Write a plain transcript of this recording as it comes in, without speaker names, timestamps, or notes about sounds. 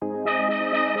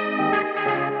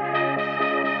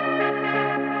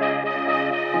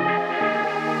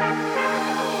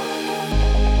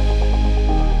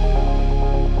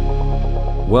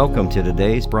Welcome to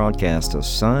today's broadcast of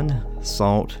Sun,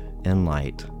 Salt, and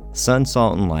Light. Sun,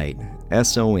 Salt, and Light,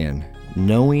 S-O-N,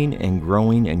 knowing and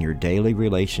growing in your daily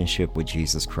relationship with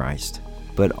Jesus Christ,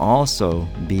 but also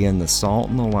being the salt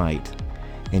and the light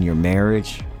in your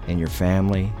marriage, in your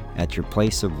family, at your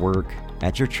place of work,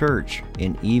 at your church,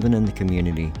 and even in the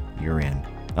community you're in.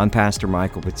 I'm Pastor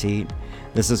Michael Petit.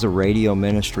 This is a radio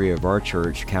ministry of our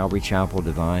church, Calvary Chapel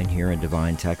Divine, here in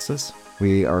Divine, Texas.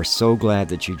 We are so glad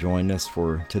that you joined us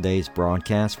for today's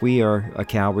broadcast. We are a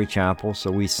Calvary Chapel,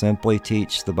 so we simply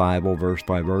teach the Bible verse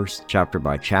by verse, chapter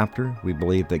by chapter. We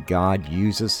believe that God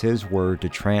uses His Word to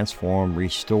transform,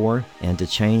 restore, and to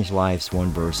change lives one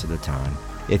verse at a time.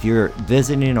 If you're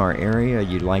visiting our area,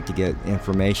 you'd like to get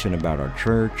information about our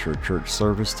church or church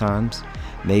service times,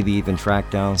 maybe even track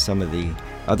down some of the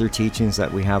other teachings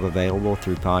that we have available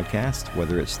through podcast,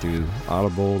 whether it's through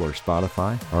Audible or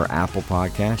Spotify or Apple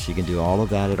Podcasts, you can do all of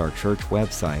that at our church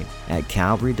website at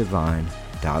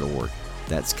calvarydivine.org.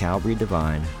 That's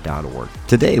calvarydivine.org.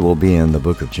 Today we'll be in the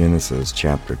book of Genesis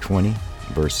chapter 20,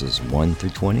 verses 1 through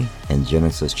 20, and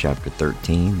Genesis chapter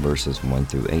 13, verses 1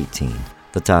 through 18.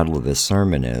 The title of this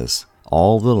sermon is,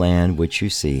 All the Land Which You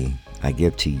See, I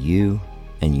Give to You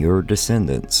and Your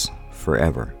Descendants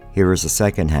Forever. Here is the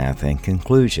second half and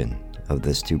conclusion of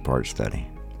this two-part study.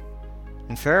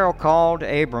 And Pharaoh called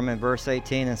Abram in verse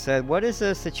 18 and said, "What is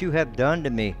this that you have done to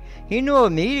me?" He knew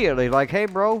immediately, like, "Hey,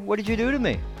 bro, what did you do to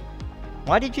me?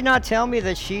 Why did you not tell me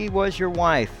that she was your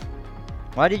wife?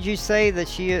 Why did you say that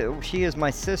she is my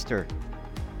sister?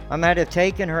 I might have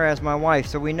taken her as my wife."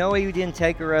 So we know he didn't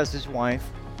take her as his wife.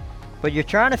 But you're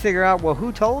trying to figure out, well,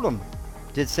 who told him?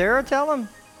 Did Sarah tell him?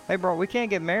 "Hey, bro, we can't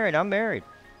get married. I'm married."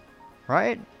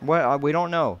 Right? Well, we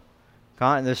don't know.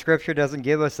 The scripture doesn't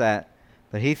give us that.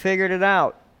 But he figured it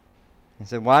out. He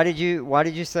said, why did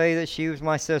you say that she was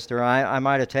my sister? I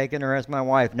might have taken her as my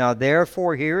wife. Now,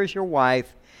 therefore, here is your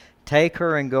wife. Take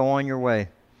her and go on your way.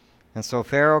 And so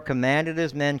Pharaoh commanded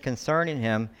his men concerning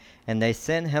him, and they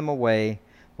sent him away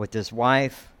with his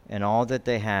wife and all that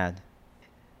they had.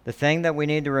 The thing that we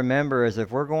need to remember is if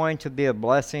we're going to be a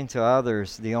blessing to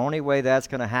others, the only way that's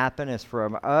going to happen is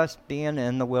from us being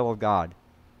in the will of God.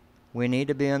 We need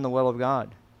to be in the will of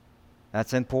God.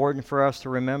 That's important for us to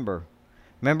remember.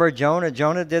 Remember Jonah?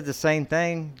 Jonah did the same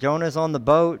thing. Jonah's on the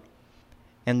boat,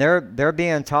 and they're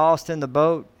being tossed in the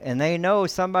boat, and they know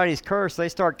somebody's cursed. They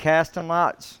start casting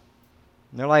lots.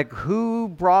 And they're like, who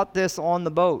brought this on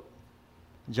the boat?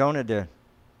 Jonah did.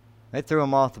 They threw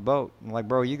him off the boat. I'm like,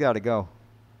 bro, you got to go.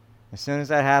 As soon as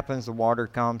that happens, the water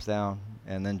calms down,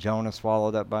 and then Jonah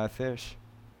swallowed up by a fish.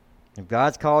 If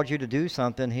God's called you to do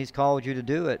something, He's called you to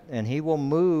do it, and He will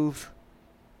move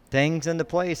things into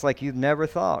place like you've never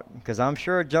thought. Because I'm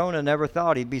sure Jonah never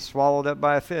thought he'd be swallowed up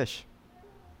by a fish,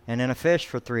 and in a fish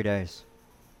for 3 days.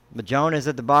 But Jonah's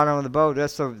at the bottom of the boat.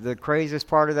 That's the craziest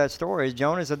part of that story is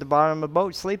Jonah's at the bottom of the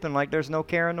boat sleeping like there's no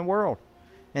care in the world.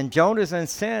 And Jonah's in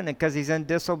sin because he's in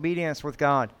disobedience with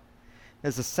God.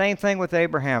 It's the same thing with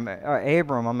Abram. I'm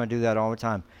going to do that all the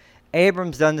time.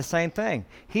 Abram's done the same thing.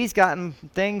 He's gotten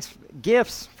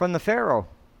gifts from the Pharaoh.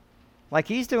 Like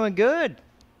he's doing good.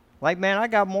 Like, man, I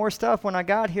got more stuff when I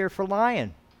got here for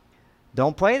lying.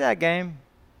 Don't play that game.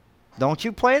 Don't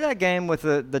you play that game with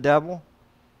the devil.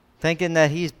 Thinking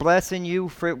that he's blessing you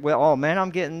for, well, oh, man,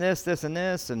 I'm getting this, this, and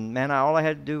this. And, man, all I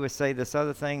had to do was say this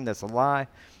other thing that's a lie.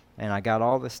 And I got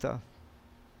all this stuff.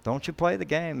 Don't you play the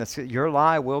game. Your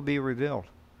lie will be revealed.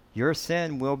 Your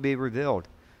sin will be revealed.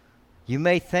 You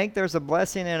may think there's a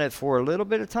blessing in it for a little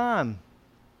bit of time,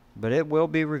 but it will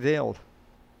be revealed.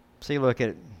 See, look at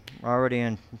it. Already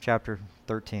in chapter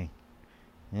 13.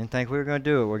 You didn't think we were going to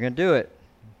do it. We're going to do it.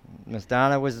 Miss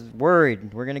Donna was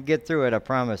worried. We're going to get through it, I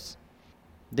promise.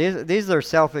 These are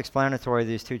self-explanatory,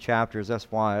 these two chapters.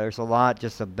 That's why. There's a lot,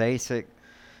 just a basic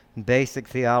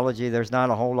theology. There's not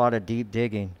a whole lot of deep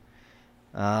digging.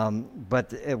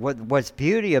 But what's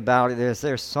beauty about it is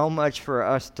there's so much for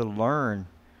us to learn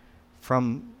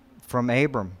from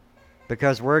Abram,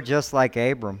 because we're just like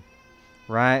Abram,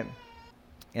 right?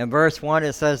 In verse 1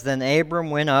 it says, "Then Abram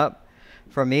went up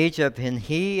from Egypt, and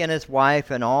he and his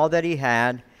wife and all that he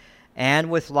had, and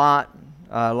with Lot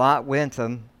went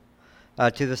him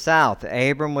to the south.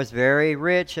 Abram was very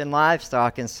rich in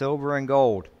livestock and silver and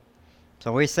gold."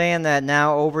 So we're saying that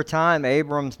now over time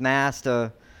Abram's amassed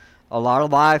a lot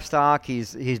of livestock.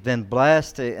 He's been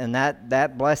blessed, and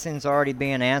that blessing's already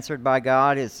being answered by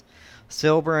God. It's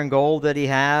silver and gold that he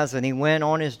has, and he went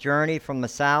on his journey from the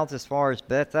south as far as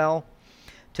Bethel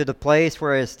to the place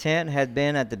where his tent had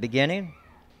been at the beginning,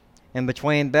 and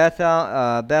between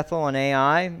Bethel and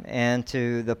Ai, and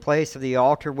to the place of the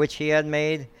altar which he had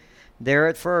made there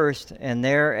at first, and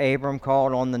there Abram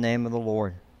called on the name of the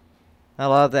Lord. I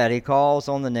love that. He calls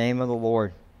on the name of the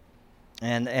Lord.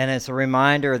 And it's a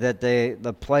reminder that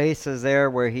the place is there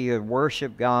where he would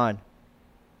worship God.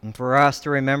 And for us to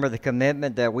remember the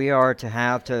commitment that we are to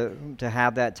have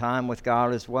that time with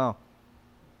God as well.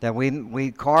 That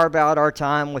we carve out our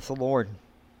time with the Lord.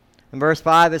 In verse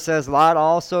 5 it says, Lot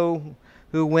also,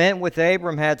 who went with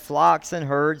Abram, had flocks and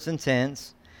herds and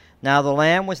tents. Now the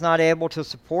land was not able to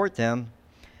support them,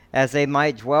 as they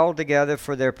might dwell together,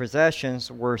 for their possessions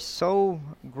were so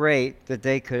great that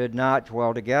they could not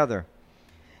dwell together.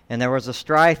 And there was a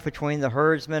strife between the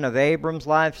herdsmen of Abram's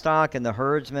livestock and the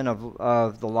herdsmen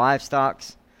of the livestock,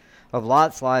 of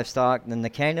Lot's livestock. And the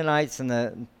Canaanites and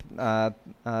the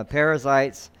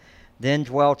Perizzites then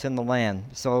dwelt in the land.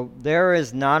 So there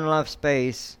is not enough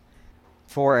space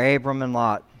for Abram and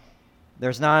Lot.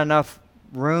 There's not enough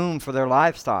room for their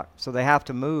livestock, so they have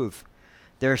to move.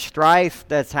 There's strife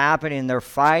that's happening. They're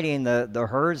fighting. The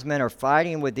herdsmen are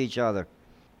fighting with each other.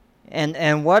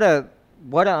 And what an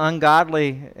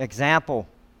ungodly example,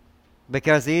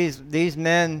 because these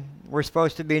men were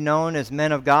supposed to be known as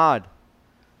men of God,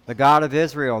 the God of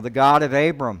Israel, the God of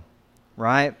Abram,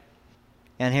 right?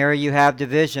 And here you have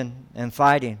division and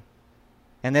fighting.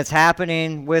 And it's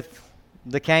happening with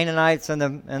the Canaanites and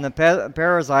the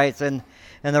Perizzites. And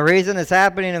the reason it's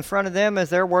happening in front of them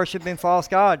is they're worshiping false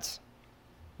gods.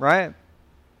 Right?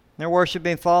 They're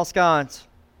worshiping false gods.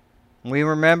 We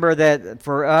remember that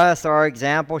for us, our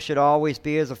example should always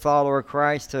be, as a follower of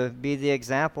Christ, to be the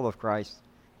example of Christ.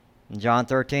 In John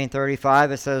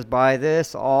 13:35 it says, By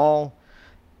this all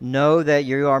know that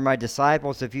you are my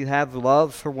disciples, if you have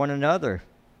love for one another.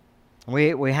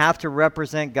 We have to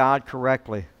represent God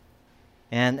correctly.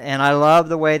 And I love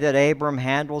the way that Abram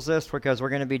handles this, because we're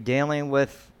going to be dealing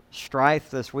with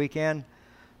strife this weekend.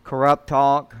 Corrupt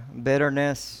talk,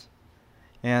 bitterness,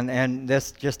 and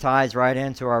this just ties right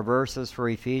into our verses for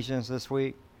Ephesians this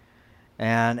week.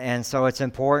 And so it's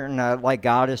important, like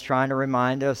God is trying to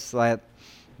remind us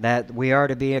that we are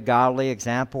to be a godly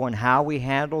example, and how we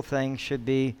handle things should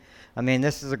be. I mean,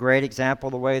 this is a great example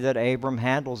of the way that Abram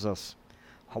handles us.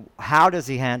 How does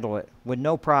he handle it? With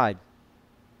no pride.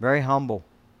 Very humble.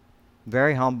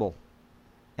 Very humble.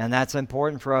 And that's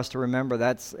important for us to remember.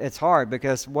 It's hard,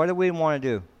 because what do we want to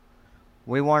do?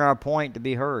 We want our point to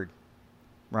be heard,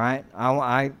 right?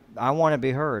 I want to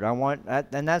be heard.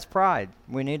 And that's pride.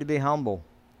 We need to be humble.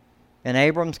 And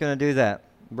Abram's going to do that.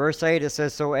 Verse 8, it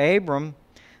says, So Abram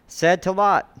said to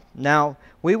Lot. Now,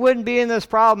 we wouldn't be in this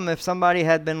problem if somebody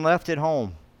had been left at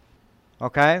home.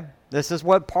 Okay? This is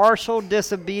what partial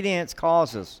disobedience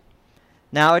causes.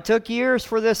 Now, it took years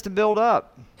for this to build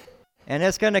up. And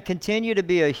it's going to continue to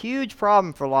be a huge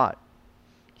problem for Lot.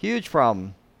 Huge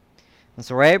problem. And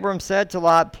so Abram said to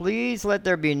Lot, Please let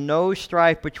there be no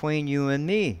strife between you and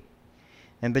me.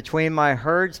 And between my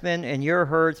herdsmen and your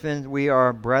herdsmen, we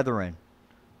are brethren.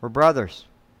 We're brothers.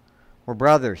 We're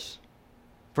brothers.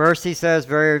 First, he says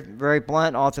very, very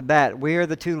blunt off the bat, we are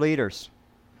the two leaders.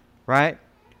 Right?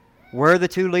 We're the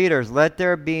two leaders. Let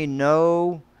there be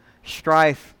no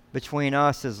strife between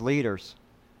us as leaders.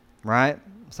 Right?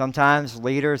 Sometimes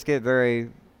leaders get very,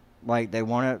 like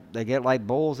they get like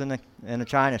bulls in a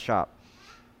china shop.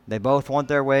 They both want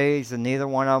their ways, and neither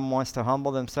one of them wants to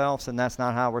humble themselves, and that's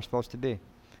not how we're supposed to be.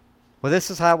 Well, this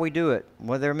is how we do it.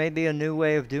 Well, there may be a new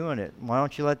way of doing it. Why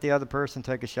don't you let the other person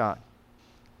take a shot?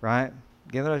 Right?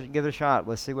 Give it a shot.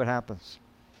 Let's see what happens.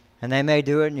 And they may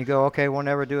do it, and you go, okay, we'll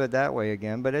never do it that way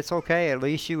again. But it's okay. At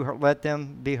least you let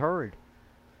them be heard.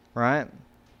 Right?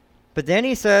 But then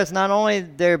he says, not only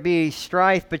there be no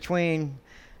strife between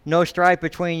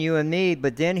you and me,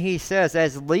 but then he says,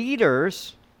 as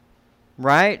leaders,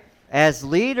 right? As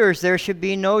leaders, there should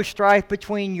be no strife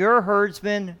between your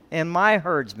herdsmen and my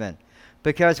herdsmen,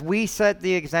 because we set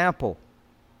the example.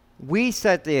 We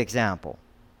set the example.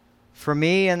 For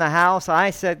me in the house, I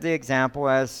set the example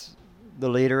as the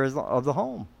leader of the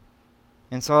home.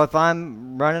 And so if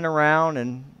I'm running around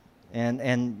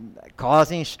and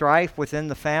causing strife within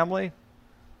the family,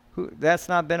 that's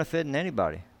not benefiting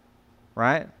anybody,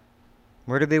 right?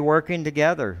 We're to be working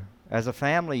together as a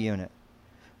family unit.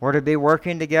 We're to be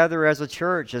working together as a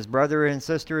church, as brothers and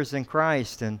sisters in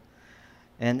Christ. And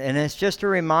it's just a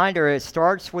reminder, it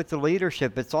starts with the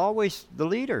leadership. It's always the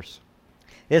leaders.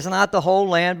 Is not the whole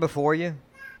land before you?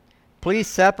 Please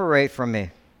separate from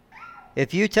me.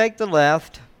 If you take the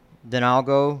left, then I'll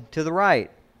go to the right.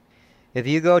 If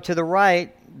you go to the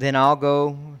right, then I'll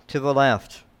go to the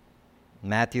left.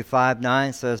 Matthew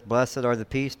 5:9 says, Blessed are the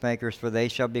peacemakers, for they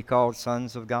shall be called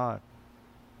sons of God.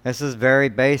 This is very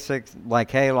basic, like,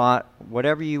 hey, Lot,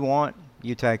 whatever you want,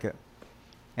 you take it.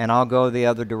 and I'll go the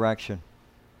other direction.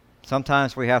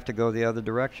 Sometimes we have to go the other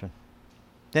direction.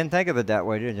 Didn't think of it that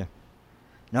way, did you?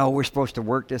 No, we're supposed to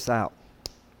work this out.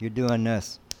 You're doing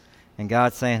this. And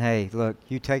God's saying, hey, look,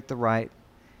 you take the right,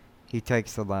 he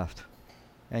takes the left.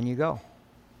 And you go.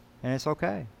 And it's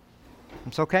okay.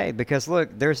 It's okay because, look,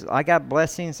 I got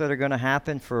blessings that are going to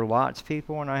happen for Lot's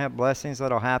people, and I have blessings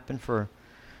that will happen for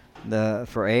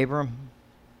Abram.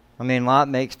 I mean, Lot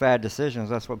makes bad decisions.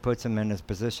 That's what puts him in his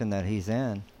position that he's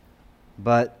in.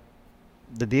 But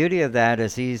the beauty of that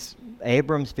is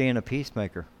Abram's being a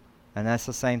peacemaker. And that's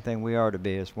the same thing we are to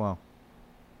be as well.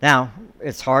 Now,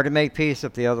 it's hard to make peace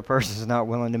if the other person is not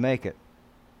willing to make it.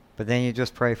 But then you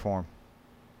just pray for him.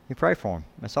 You pray for him.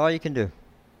 That's all you can do.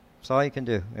 That's all you can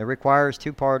do. It requires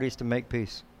two parties to make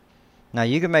peace. Now,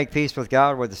 you can make peace with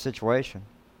God with the situation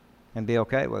and be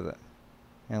okay with it.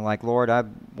 And like, Lord, I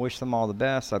wish them all the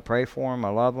best. I pray for them. I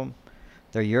love them.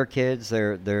 They're your kids.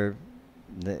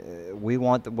 We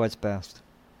want what's best.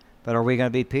 But are we going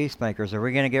to be peacemakers? Are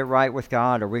we going to get right with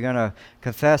God? Are we going to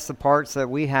confess the parts that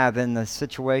we have in the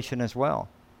situation as well?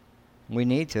 We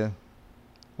need to.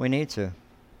 We need to.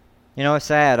 You know, it's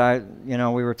sad. I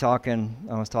was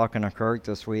talking to Kirk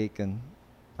this week, and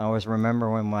I always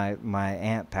remember when my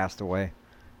aunt passed away,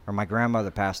 or my grandmother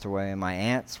passed away, and my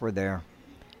aunts were there.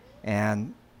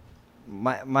 And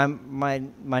my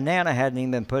Nana hadn't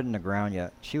even been put in the ground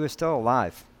yet. She was still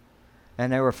alive.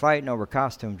 And they were fighting over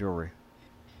costume jewelry.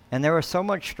 And there was so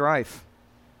much strife.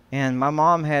 And my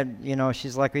mom had,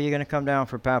 she's like, are you going to come down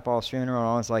for Papa's funeral? And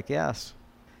I was like, yes.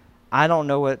 I don't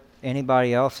know what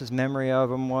anybody else's memory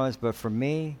of him was, but for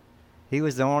me, he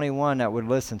was the only one that would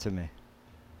listen to me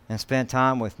and spend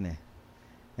time with me.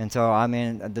 And so,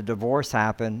 the divorce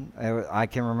happened. I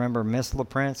can remember Miss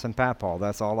LaPrince and Papa.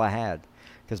 That's all I had.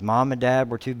 Because Mom and Dad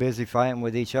were too busy fighting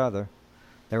with each other.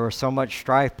 There was so much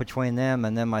strife between them.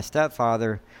 And then my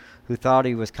stepfather, who thought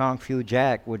he was Kung Fu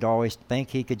Jack, would always think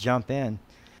he could jump in.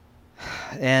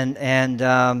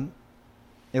 And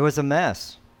it was a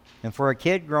mess. And for a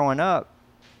kid growing up,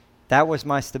 that was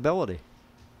my stability.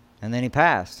 And then he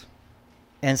passed.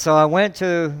 And so I went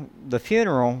to the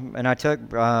funeral, and I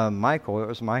took Michael. It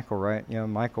was Michael, right?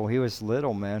 Michael, he was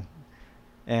little, man.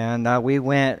 And we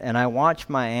went, and I watched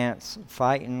my aunts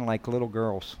fighting like little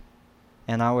girls.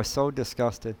 And I was so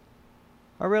disgusted.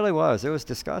 I really was. It was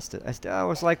disgusted. I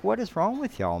was like, what is wrong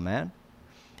with y'all, man?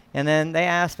 And then they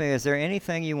asked me, is there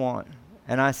anything you want?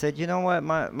 And I said, you know what?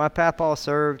 My papa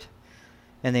served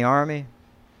in the Army,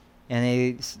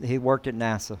 and he worked at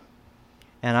NASA.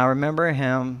 And I remember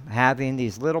him having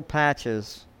these little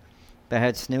patches that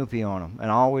had Snoopy on them, and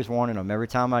I always wanted them. Every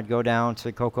time I'd go down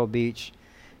to Cocoa Beach,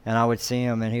 and I would see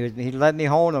him, and he'd let me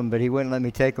hold them, but he wouldn't let me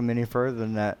take them any further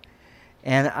than that.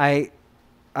 And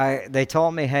they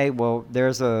told me, hey, well,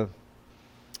 there's a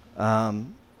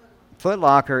Foot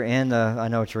Locker in the, I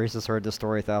know Teresa's heard this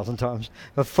story 1,000 times,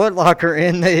 a Foot Locker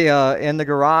in the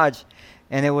garage,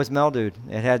 and it was mildewed.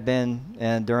 It had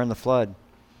been during the flood.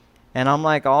 And I'm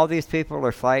like, all these people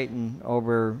are fighting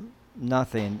over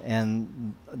nothing,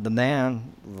 and the man's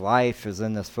life is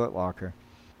in this Foot Locker.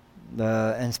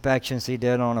 The inspections he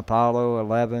did on Apollo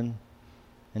 11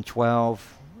 and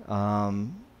 12,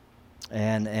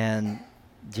 and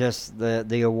just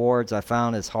the awards. I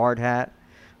found his hard hat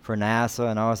for NASA,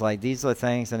 and I was like, these are the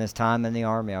things in his time in the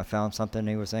Army. I found something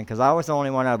he was in, because I was the only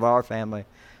one out of our family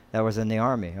that was in the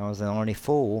Army. I was the only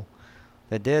fool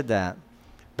that did that.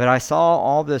 But I saw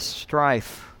all this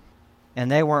strife,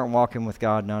 and they weren't walking with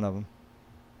God, none of them.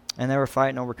 And they were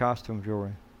fighting over costume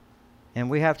jewelry. And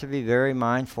we have to be very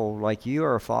mindful, like, you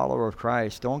are a follower of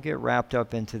Christ. Don't get wrapped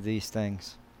up into these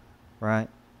things, right?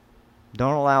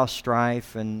 Don't allow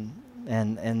strife and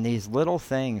these little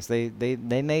things.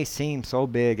 They may seem so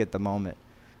big at the moment,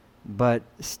 but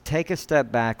take a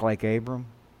step back like Abram,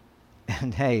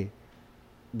 and hey,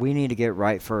 we need to get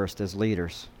right first as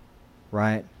leaders,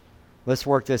 right? Let's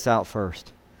work this out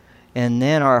first. And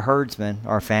then our herdsmen,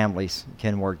 our families,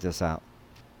 can work this out.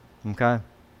 Okay?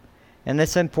 And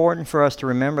it's important for us to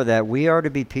remember that we are to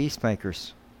be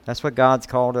peacemakers. That's what God's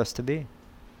called us to be.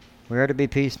 We are to be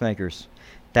peacemakers.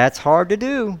 That's hard to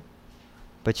do,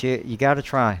 but you got to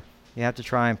try. You have to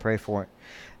try and pray for it.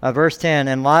 Verse 10,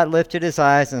 and Lot lifted his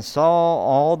eyes and saw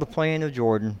all the plain of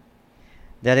Jordan,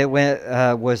 that it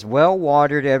was well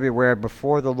watered everywhere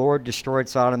before the Lord destroyed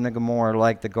Sodom and Gomorrah,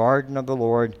 like the garden of the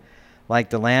Lord, like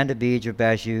the land of Egypt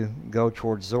as you go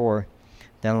towards Zoar.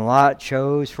 Then Lot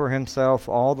chose for himself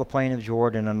all the plain of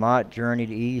Jordan, and Lot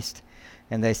journeyed east,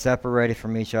 and they separated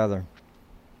from each other.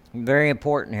 Very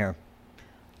important here.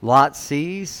 Lot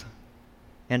sees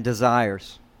and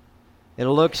desires. It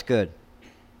looks good.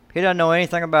 He doesn't know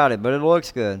anything about it, but it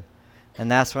looks good. and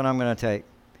that's what I'm going to take.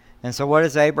 And so what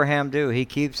does Abraham do? He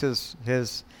keeps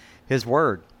his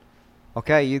word.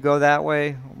 Okay, you go that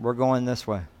way, we're going this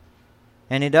way.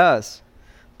 And he does.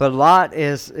 But Lot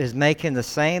is making the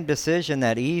same decision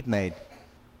that Eve made.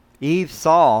 Eve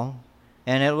saw,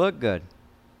 and it looked good,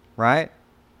 right?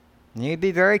 You need to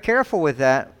be very careful with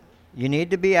that. You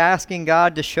need to be asking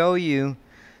God to show you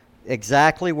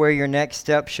exactly where your next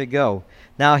step should go.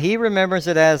 Now, he remembers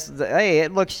it as, hey,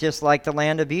 it looks just like the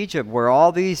land of Egypt, where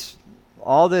all this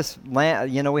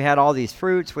land, we had all these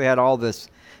fruits, we had all this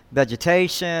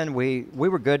vegetation, we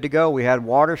were good to go. We had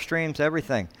water streams,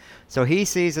 everything. So he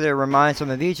sees that it reminds him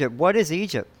of Egypt. What is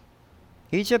Egypt?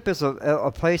 Egypt is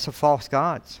a place of false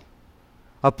gods,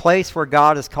 a place where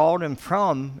God has called him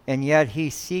from, and yet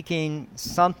he's seeking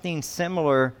something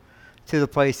similar to the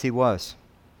place he was,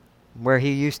 where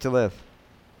he used to live.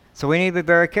 So we need to be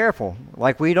very careful.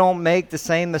 Like, we don't make the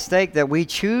same mistake that we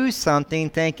choose something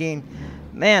thinking,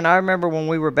 man, I remember when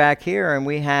we were back here and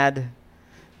we had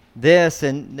this,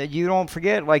 and you don't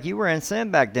forget, like, you were in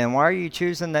sin back then. Why are you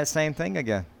choosing that same thing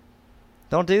again?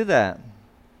 Don't do that.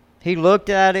 He looked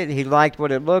at it, he liked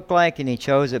what it looked like, and he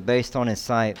chose it based on his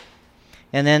sight.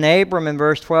 And then Abram, in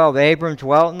verse 12, Abram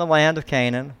dwelt in the land of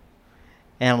Canaan,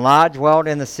 and Lot dwelt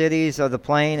in the cities of the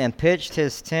plain, and pitched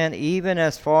his tent even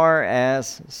as far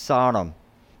as Sodom.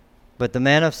 But the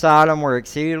men of Sodom were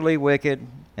exceedingly wicked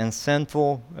and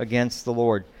sinful against the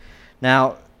Lord.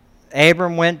 Now,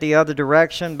 Abram went the other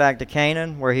direction, back to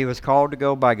Canaan, where he was called to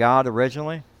go by God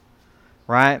originally,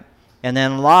 right? And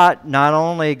then Lot not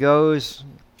only goes,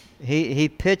 he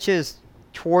pitches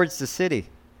towards the city.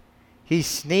 He's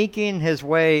sneaking his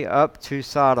way up to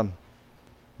Sodom.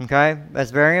 Okay?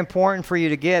 That's very important for you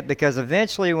to get, because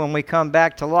eventually when we come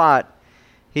back to Lot,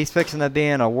 he's fixing to be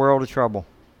in a world of trouble.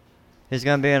 He's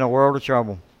going to be in a world of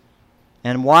trouble.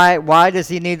 And why does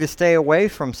he need to stay away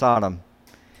from Sodom?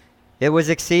 It was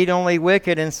exceedingly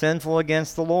wicked and sinful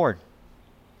against the Lord.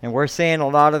 And we're seeing a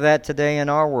lot of that today in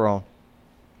our world.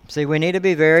 See, we need to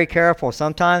be very careful.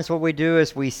 Sometimes what we do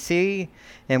is we see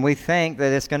and we think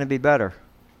that it's going to be better.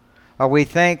 Or we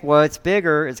think, well, it's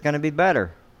bigger, it's going to be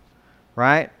better.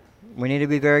 Right? We need to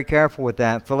be very careful with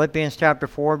that. Philippians chapter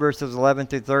 4, verses 11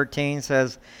 through 13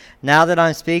 says, now that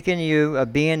I'm speaking to you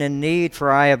of being in need,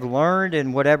 for I have learned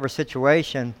in whatever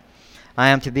situation I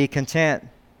am to be content.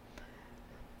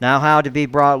 Now how to be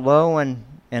brought low, and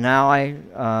now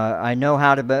I know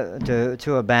how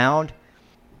to abound.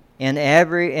 In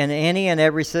any and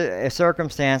every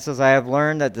circumstances, I have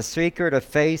learned that the secret of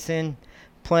facing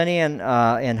plenty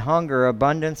and hunger,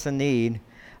 abundance and need,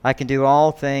 I can do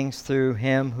all things through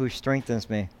him who strengthens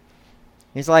me.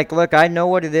 He's like, look, I know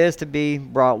what it is to be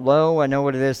brought low. I know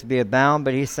what it is to be abound.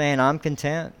 But he's saying, I'm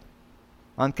content.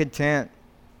 I'm content.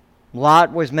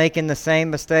 Lot was making the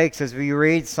same mistakes. As we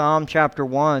read Psalm chapter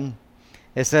 1,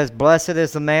 it says, blessed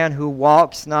is the man who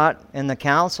walks not in the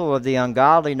counsel of the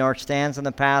ungodly, nor stands in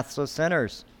the paths of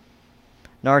sinners,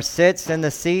 nor sits in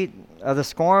the seat of the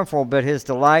scornful, but his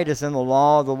delight is in the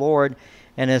law of the Lord,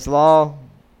 and his law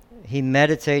he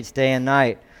meditates day and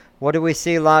night. What do we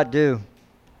see Lot do?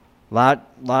 Lot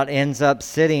ends up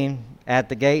sitting at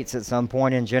the gates at some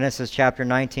point in Genesis chapter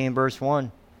 19, verse 1.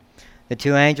 The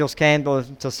two angels came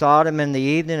to Sodom in the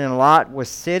evening, and Lot was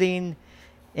sitting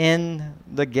in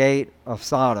the gate of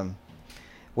Sodom.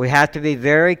 We have to be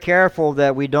very careful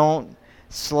that we don't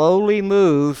slowly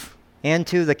move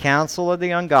into the counsel of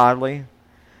the ungodly,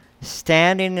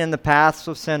 standing in the paths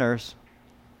of sinners,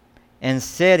 and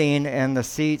sitting in the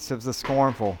seats of the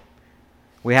scornful.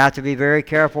 We have to be very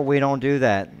careful we don't do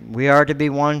that. We are to be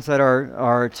ones that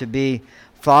are to be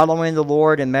following the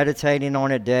Lord and meditating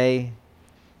on it day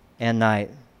and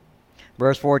night.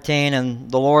 Verse 14,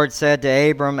 and the Lord said to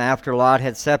Abram after Lot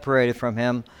had separated from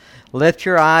him, lift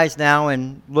your eyes now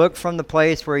and look from the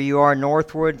place where you are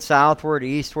northward, southward,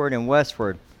 eastward, and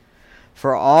westward.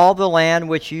 For all the land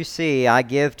which you see I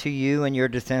give to you and your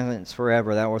descendants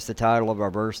forever. That was the title of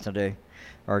our verse today,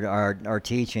 our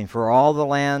teaching. For all the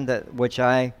land which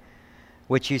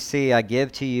you see I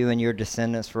give to you and your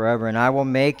descendants forever. And I will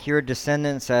make your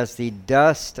descendants as the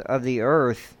dust of the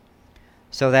earth,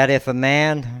 so that if a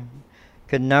man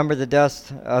could number the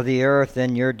dust of the earth,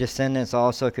 then your descendants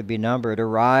also could be numbered.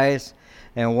 Arise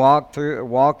and walk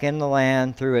in the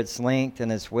land through its length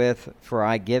and its width, for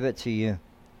I give it to you.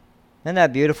 Isn't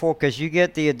that beautiful? Because you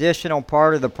get the additional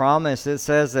part of the promise. It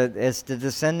says that it's the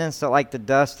descendants that like the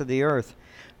dust of the earth.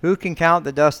 Who can count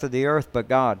the dust of the earth but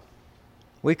God?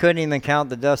 We couldn't even count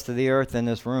the dust of the earth in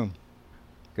this room,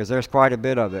 because there's quite a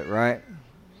bit of it, right?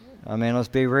 I mean, let's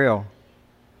be real.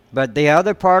 But the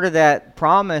other part of that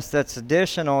promise that's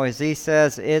additional is he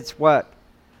says it's what?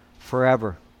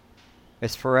 Forever.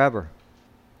 It's forever.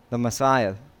 The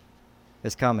Messiah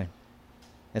is coming.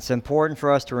 It's important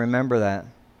for us to remember that.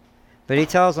 But he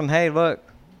tells them, hey, look,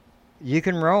 you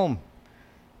can roam.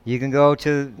 You can go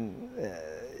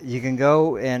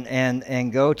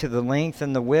and go to the length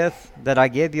and the width that I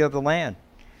give you of the land.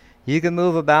 You can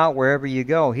move about wherever you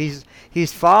go. He's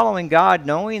following God,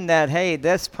 knowing that, hey,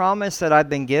 this promise that I've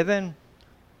been given,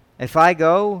 if I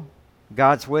go,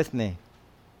 God's with me.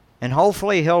 And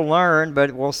hopefully he'll learn,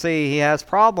 but we'll see. He has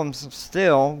problems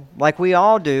still, like we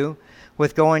all do,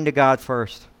 with going to God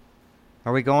first.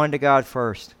 Are we going to God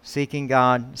first? Seeking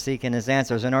God, seeking his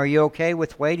answers. And are you okay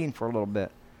with waiting for a little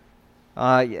bit?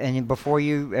 And before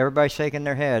everybody's shaking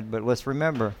their head, but let's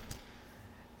remember,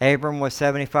 Abram was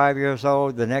 75 years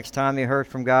old. The next time he heard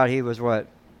from God, he was what?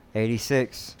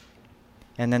 86.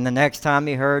 And then the next time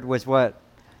he heard was what?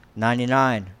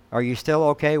 99. Are you still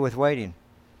okay with waiting?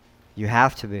 You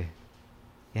have to be.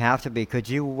 You have to be. Could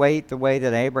you wait the way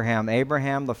that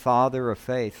Abraham, the father of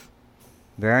faith?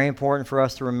 Very important for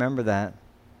us to remember that.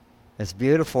 It's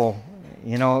beautiful.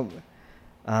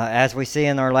 As we see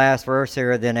in our last verse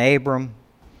here, then Abram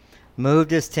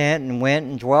moved his tent and went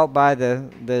and dwelt by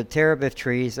the terebinth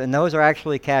trees, and those are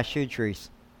actually cashew trees.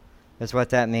 That's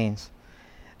what that means.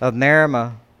 Of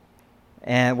Merimah,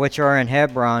 and which are in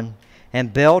Hebron,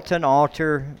 and built an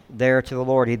altar there to the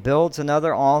Lord. He builds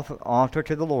another altar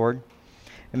to the Lord.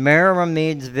 And Merimah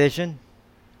means vision.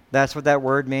 That's what that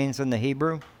word means in the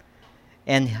Hebrew.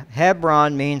 And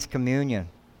Hebron means communion.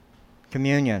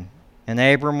 Communion. And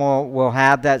Abram will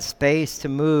have that space to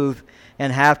move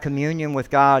and have communion with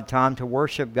God, time to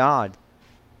worship God,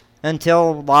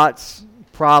 until Lot's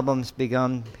problems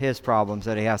become his problems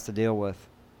that he has to deal with.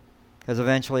 Because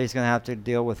eventually he's going to have to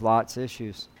deal with Lot's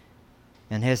issues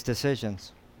and his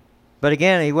decisions. But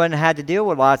again, he wouldn't have had to deal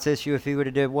with Lot's issue if he would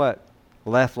have did what?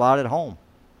 Left Lot at home.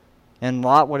 And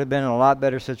Lot would have been in a lot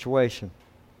better situation.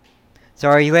 So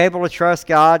are you able to trust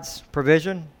God's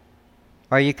provision?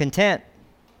 Are you content?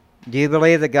 Do you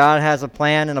believe that God has a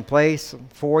plan and a place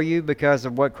for you because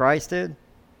of what Christ did?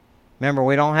 Remember,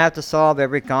 we don't have to solve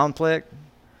every conflict.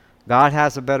 God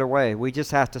has a better way. We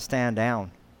just have to stand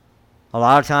down. A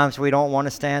lot of times we don't want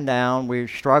to stand down. We're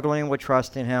struggling with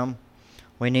trusting him.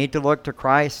 We need to look to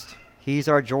Christ. He's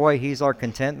our joy. He's our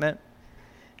contentment.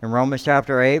 In Romans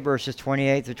chapter 8, verses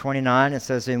 28 to 29, it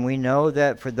says, and we know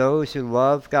that for those who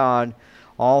love God,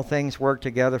 all things work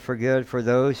together for good, for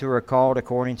those who are called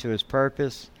according to his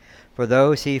purpose. For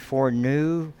those he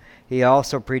foreknew, he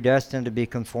also predestined to be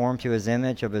conformed to his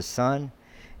image of his Son,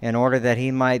 in order that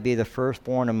he might be the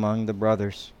firstborn among the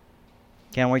brothers.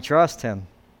 Can we trust him?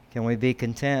 Can we be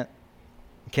content?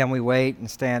 Can we wait and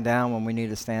stand down when we need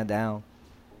to stand down?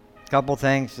 A couple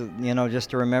things, just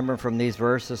to remember from these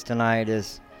verses tonight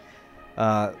is,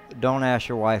 don't ask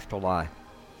your wife to lie.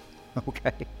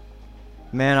 Okay?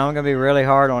 Man, I'm going to be really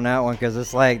hard on that one because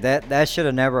it's like that should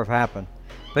have never have happened.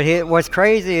 But what's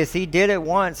crazy is he did it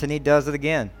once and he does it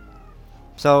again.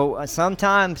 So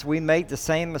sometimes we make the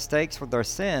same mistakes with our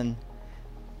sin,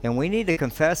 and we need to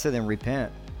confess it and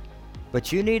repent.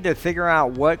 But you need to figure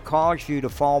out what caused you to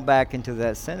fall back into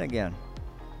that sin again.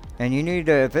 And you need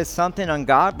to, if it's something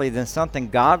ungodly, then something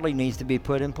godly needs to be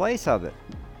put in place of it.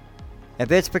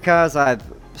 If it's because I've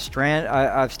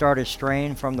started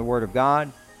straying from the Word of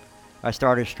God, I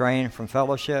started straying from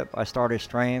fellowship, I started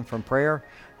straying from prayer,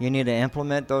 you need to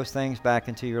implement those things back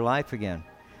into your life again.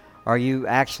 Are you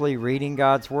actually reading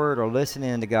God's Word or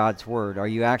listening to God's Word? Are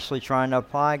you actually trying to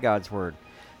apply God's Word?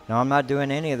 No, I'm not doing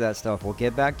any of that stuff. We'll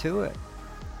get back to it.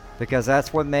 Because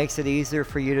that's what makes it easier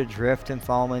for you to drift and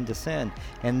fall into sin.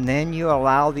 And then you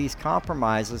allow these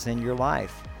compromises in your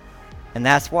life. And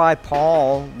that's why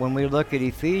Paul, when we look at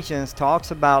Ephesians,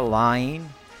 talks about lying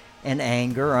and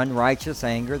anger, unrighteous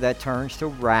anger that turns to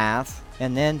wrath.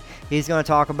 And then he's going to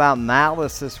talk about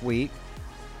malice this week.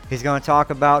 He's going to talk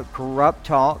about corrupt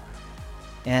talk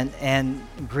and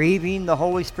grieving the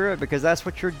Holy Spirit, because that's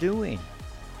what you're doing.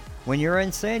 When you're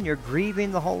in sin, you're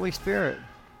grieving the Holy Spirit.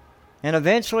 And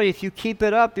eventually, if you keep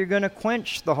it up, you're going to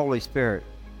quench the Holy Spirit,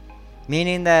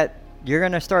 meaning that you're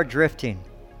going to start drifting.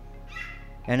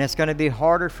 And it's going to be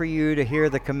harder for you to hear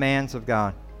the commands of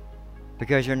God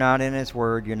because you're not in His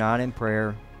Word, you're not in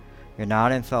prayer, you're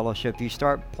not in fellowship. You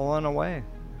start pulling away.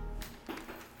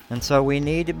 And so we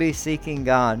need to be seeking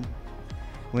God.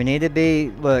 We need to be,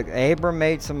 look, Abram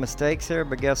made some mistakes here,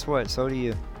 but guess what? So do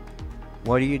you.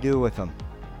 What do you do with them?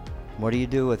 What do you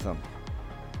do with them?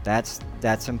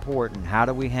 That's important. How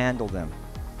do we handle them?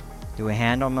 Do we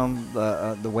handle them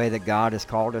the way that God has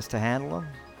called us to handle them?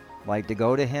 Like to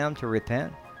go to Him, to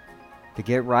repent, to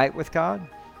get right with God?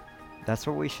 That's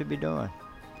what we should be doing.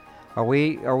 Are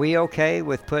we okay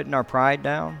with putting our pride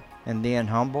down and being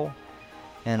humble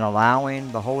and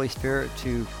allowing the Holy Spirit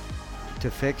to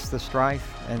fix the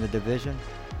strife and the division?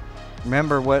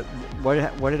 Remember what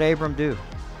did Abram do?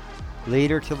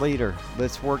 Leader to leader,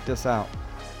 let's work this out.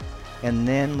 And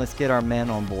then let's get our men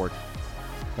on board,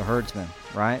 the herdsmen,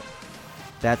 right?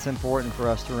 That's important for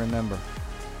us to remember.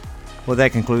 Well,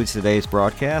 that concludes today's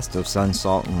broadcast of Sun,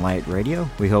 Salt, and Light Radio.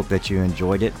 We hope that you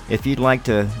enjoyed it. If you'd like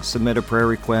to submit a prayer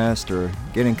request or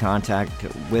get in contact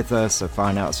with us or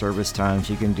find out service times,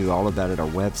 you can do all of that at our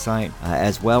website,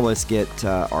 as well as get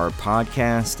our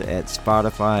podcast at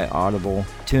Spotify, Audible,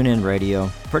 TuneIn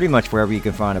Radio. Pretty much wherever you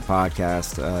can find a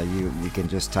podcast, you can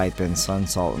just type in Sun,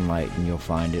 Salt, and Light and you'll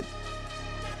find it.